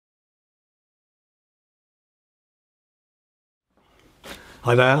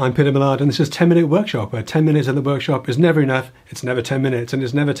Hi there, I'm Peter Millard and this is 10 Minute Workshop, where 10 minutes in the workshop is never enough, it's never 10 minutes, and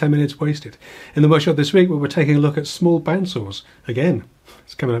it's never 10 minutes wasted. In the workshop this week, we're taking a look at small bandsaws. Again,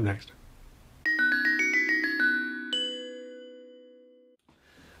 it's coming up next.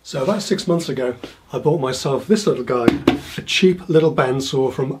 So about 6 months ago, I bought myself this little guy, a cheap little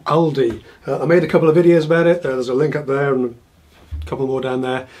bandsaw from Aldi. I made a couple of videos about it, there's a link up there and a couple more down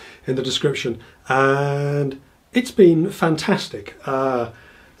there in the description. And it's been fantastic.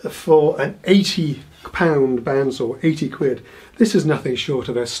 For an £80 bandsaw, 80 quid, this is nothing short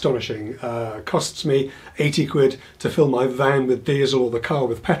of astonishing. Costs me 80 quid to fill my van with diesel or the car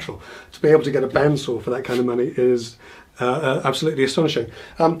with petrol. To be able to get a bandsaw for that kind of money is absolutely astonishing.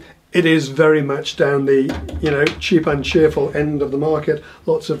 It is very much down the cheap and cheerful end of the market.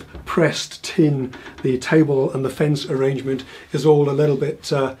 Lots of pressed tin. The table and the fence arrangement is all a little bit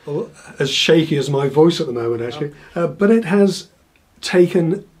as shaky as my voice at the moment, actually. But it has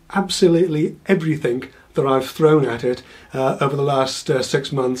taken absolutely everything that I've thrown at it over the last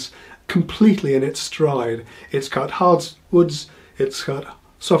 6 months completely in its stride. It's cut hardwoods, it's cut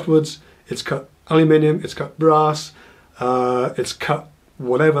softwoods, it's cut aluminium, it's cut brass, it's cut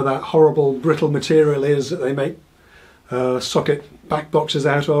whatever that horrible brittle material is that they make socket back boxes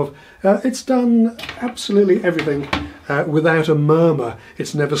out of. It's done absolutely everything without a murmur.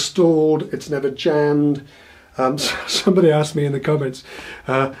 It's never stalled, it's never jammed. Somebody asked me in the comments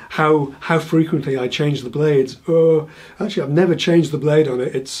how frequently I change the blades. Actually, I've never changed the blade on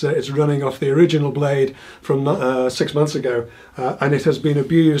it. It's running off the original blade from 6 months ago, and it has been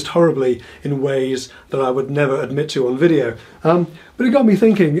abused horribly in ways that I would never admit to on video. But it got me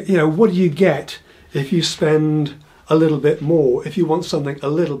thinking, what do you get if you spend a little bit more, if you want something a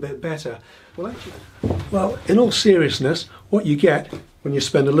little bit better? Well, in all seriousness, what you get when you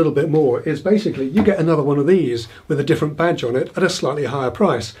spend a little bit more is basically you get another one of these with a different badge on it at a slightly higher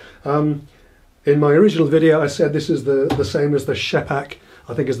price. In my original video I said this is the same as the Shepak,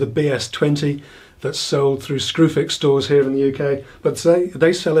 I think is the BS20 that's sold through Screwfix stores here in the UK, but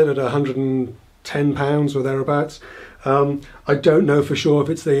they sell it at £110 or thereabouts. I don't know for sure if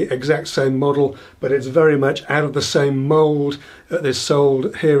it's the exact same model, but it's very much out of the same mould. It's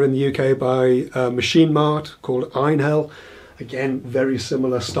sold here in the UK by Machine Mart called Einhell. Again, very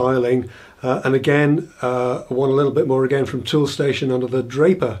similar styling, and again, one a little bit more again from Toolstation under the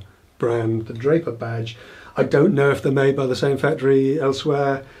Draper brand, the Draper badge. I don't know if they're made by the same factory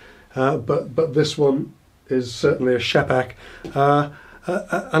elsewhere, but this one is certainly a Shepak.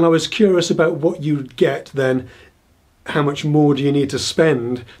 And I was curious about what you'd get then. How much more do you need to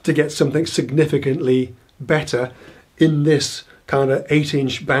spend to get something significantly better in this kind of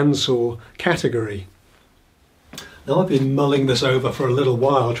 8-inch bandsaw category? Now, I've been mulling this over for a little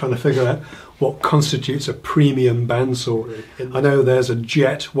while, trying to figure out what constitutes a premium bandsaw. I know there's a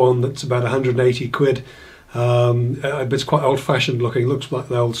Jet one that's about 180 quid. It's quite old-fashioned looking, looks like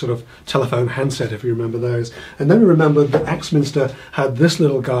the old sort of telephone handset, if you remember those. And then I remembered that Axminster had this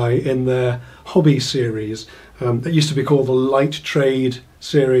little guy in their hobby series. That used to be called the Light Trade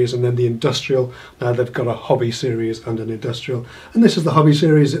series and then the Industrial. Now they've got a hobby series and an industrial. And this is the hobby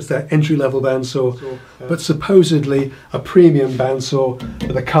series, it's their entry-level bandsaw, but supposedly a premium bandsaw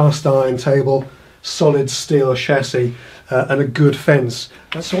with a cast iron table, solid steel chassis, and a good fence.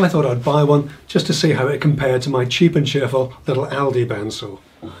 So I thought I'd buy one just to see how it compared to my cheap and cheerful little Aldi bandsaw.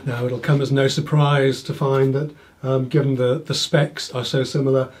 Now it'll come as no surprise to find that given the specs are so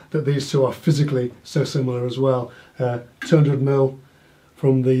similar, that these two are physically so similar as well. 200mm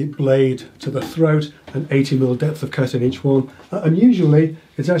from the blade to the throat and 80mm depth of cut in each one. And usually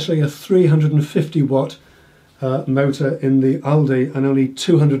it's actually a 350 watt motor in the Aldi and only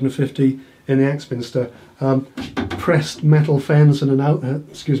 250 in the Axminster. Pressed metal fence and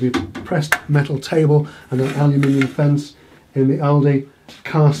pressed metal table and an aluminium fence in the Aldi,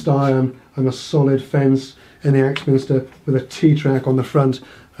 cast iron and a solid fence in the Axminster with a T-track on the front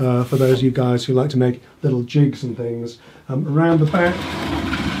for those of you guys who like to make little jigs and things. Around the back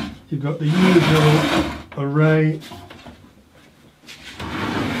you've got the usual array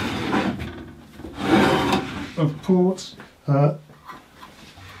of ports,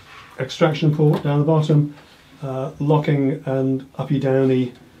 extraction port down the bottom, locking and uppy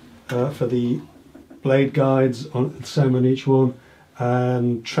downy for the blade guides, on same on each one,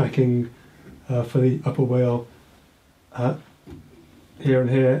 and tracking for the upper wheel here and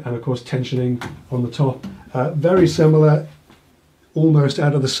here, and of course tensioning on the top. Very similar, almost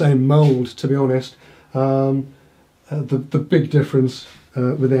out of the same mould, to be honest. The big difference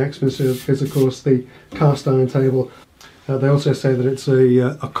with the Axminster is of course the cast iron table. They also say that it's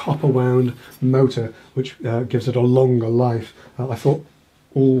a copper wound motor, which gives it a longer life. I thought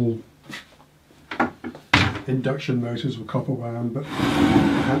all induction motors were copper wound, but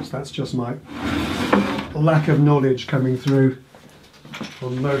perhaps that's just my lack of knowledge coming through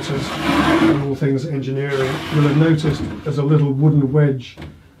on motors and all things engineering. You'll have noticed there's a little wooden wedge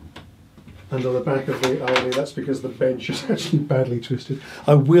under the back of the Aldi. That's because the bench is actually badly twisted.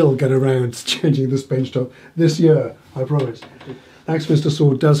 I will get around to changing this bench top this year, I promise. The Axminster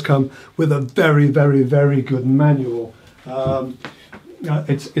saw does come with a very, very, very good manual.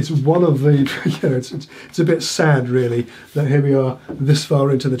 It's one of the, you know, it's a bit sad really that here we are this far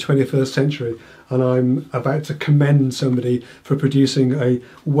into the 21st century and I'm about to commend somebody for producing a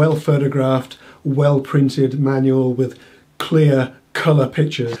well photographed, well printed manual with clear colour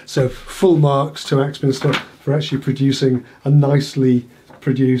pictures. So full marks to Axminster for actually producing a nicely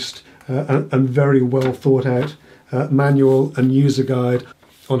produced and very well thought out manual and user guide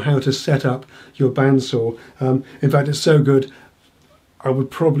on how to set up your bandsaw. In fact, it's so good I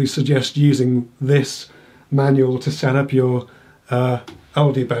would probably suggest using this manual to set up your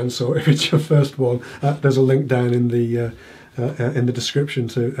Aldi bandsaw if it's your first one. There's a link down in the description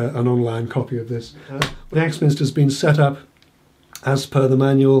to an online copy of this. The Axminster's been set up as per the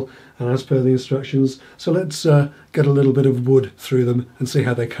manual and as per the instructions, so let's get a little bit of wood through them and see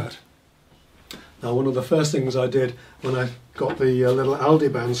how they cut. Now, one of the first things I did when I got the little Aldi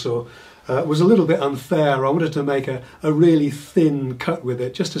bandsaw was a little bit unfair. I wanted to make a really thin cut with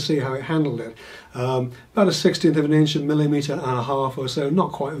it just to see how it handled it. About a 1/16 of an inch, 1.5 mm or so,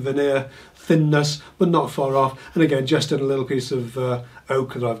 not quite veneer thinness, but not far off. And again, just in a little piece of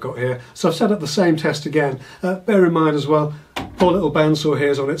oak that I've got here. So I've set up the same test again. Bear in mind as well, poor little bandsaw here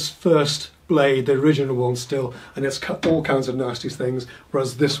is on its first blade, the original one still, and it's cut all kinds of nasty things,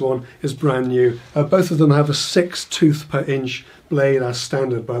 whereas this one is brand new. Both of them have a 6 tooth per inch blade as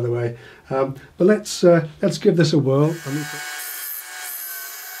standard, by the way. But let's give this a whirl.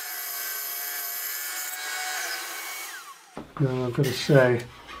 Now I've got to say,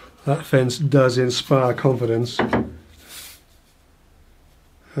 that fence does inspire confidence.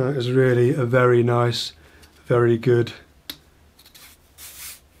 It's really a very nice, very good,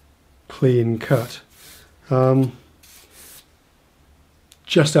 clean cut.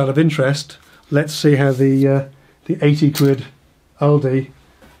 Just out of interest, let's see how the 80 quid Aldi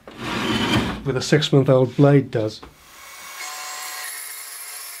with a 6-month-old blade does.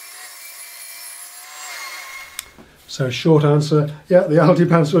 So short answer, yeah, the Aldi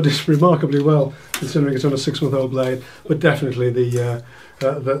bandsaw did remarkably well considering it's on a 6-month-old blade, but definitely the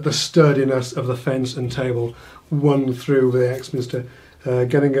sturdiness of the fence and table won through with the Axminster,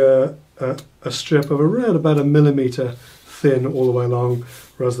 getting a strip of around about 1 millimetre thin all the way along,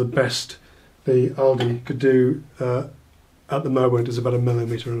 whereas the best the Aldi could do at the moment is about 1.5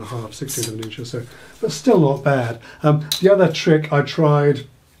 millimetre, 1/16 of an inch or so, but still not bad. The other trick I tried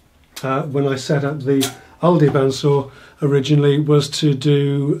when I set up the Aldi bandsaw originally was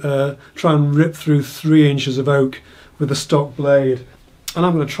to try and rip through 3 inches of oak with a stock blade, and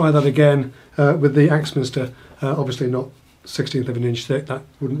I'm going to try that again with the Axminster. Obviously not 1/16 of an inch thick, that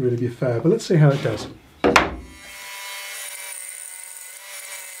wouldn't really be fair, but let's see how it does.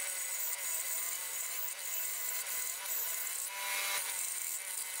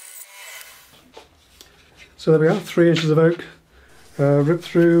 So there we are, 3 inches of oak, ripped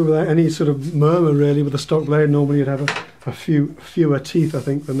through without any sort of murmur really with a stock blade. Normally you'd have a fewer teeth, I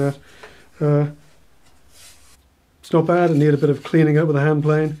think, than that. It's not bad. I need a bit of cleaning up with a hand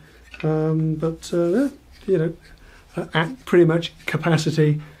plane, but you know, at pretty much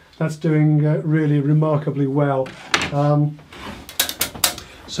capacity, that's doing really remarkably well.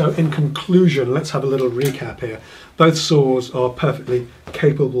 So in conclusion, let's have a little recap here. Both saws are perfectly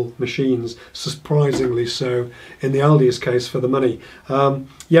capable machines, surprisingly so in the Aldi's case for the money.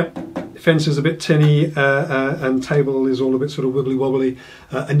 Yep, fence is a bit tinny and table is all a bit sort of wibbly wobbly,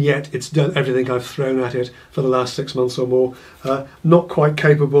 and yet it's done everything I've thrown at it for the last 6 months or more. Not quite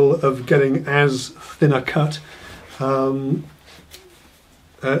capable of getting as thin a cut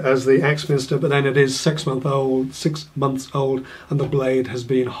as the Axminster, but then it is 6 months old, and the blade has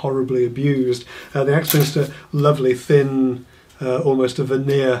been horribly abused. The Axminster, lovely thin, almost a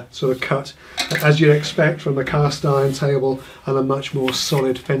veneer sort of cut, as you'd expect from a cast iron table and a much more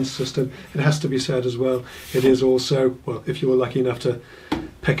solid fence system. It has to be said as well, it is also, well, if you were lucky enough to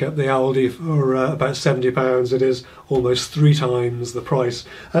pick up the Aldi for about £70, it is almost 3 times the price.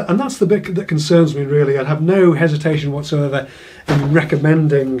 And that's the bit that concerns me really. I'd have no hesitation whatsoever in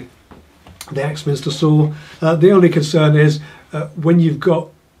recommending the Axminster saw. The only concern is when you've got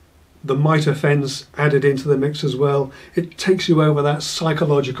the mitre fence added into the mix as well, it takes you over that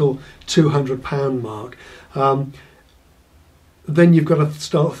psychological £200 mark. then you've got to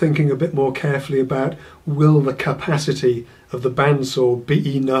start thinking a bit more carefully about, will the capacity of the bandsaw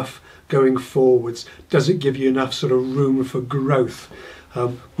be enough going forwards? Does it give you enough sort of room for growth?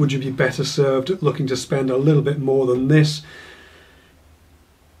 Would you be better served looking to spend a little bit more than this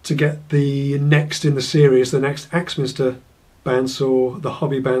to get the next in the series, the next Axminster bandsaw? The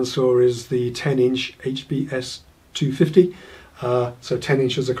hobby bandsaw is the 10-inch HBS 250, so 10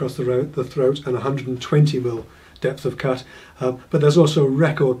 inches across the throat and 120mm depth of cut. But there's also a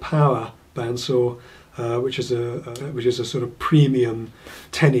record power bandsaw, which is a sort of premium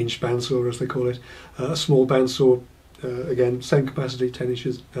 10-inch bandsaw, as they call it. A small bandsaw, again, same capacity, 10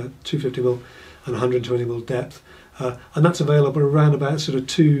 inches, 250mm and 120mm depth. And that's available around about sort of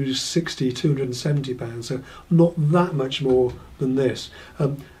 £260, £270, so not that much more than this.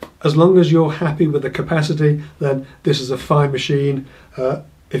 As long as you're happy with the capacity, then this is a fine machine.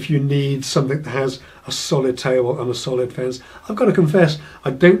 If you need something that has a solid table and a solid fence, I've got to confess,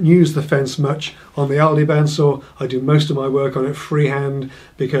 I don't use the fence much on the Aldi bandsaw. I do most of my work on it freehand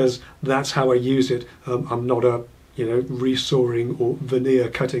because that's how I use it. I'm not a resawing or veneer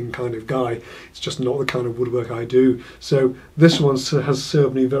cutting kind of guy. It's just not the kind of woodwork I do. So this one has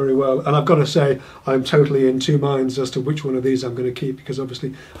served me very well, and I've got to say I'm totally in two minds as to which one of these I'm going to keep, because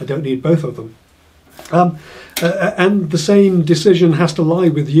obviously I don't need both of them. And the same decision has to lie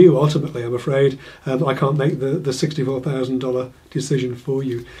with you ultimately, I'm afraid. I can't make the $64,000 decision for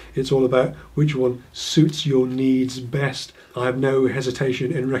you. It's all about which one suits your needs best. I have no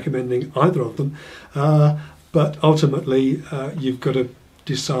hesitation in recommending either of them. But ultimately, you've got to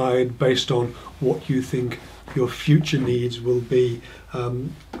decide based on what you think your future needs will be.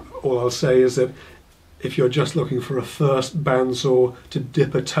 All I'll say is that if you're just looking for a first bandsaw to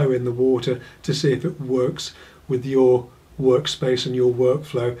dip a toe in the water to see if it works with your workspace and your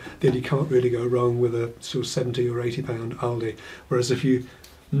workflow, then you can't really go wrong with a sort of £70 or £80 Aldi. Whereas if you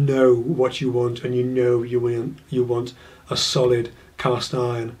know what you want and you want a solid cast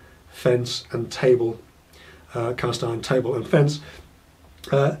iron fence and table, cast iron table and fence,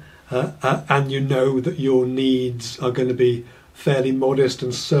 and you know that your needs are going to be fairly modest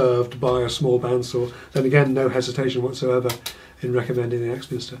and served by a small bandsaw, then again, no hesitation whatsoever in recommending the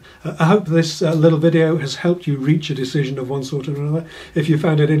Axminster. I hope this little video has helped you reach a decision of one sort or another. If you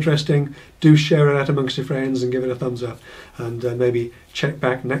found it interesting, do share it out amongst your friends and give it a thumbs up, and maybe check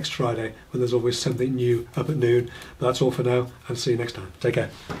back next Friday when there's always something new up at noon. But that's all for now, and see you next time. Take care.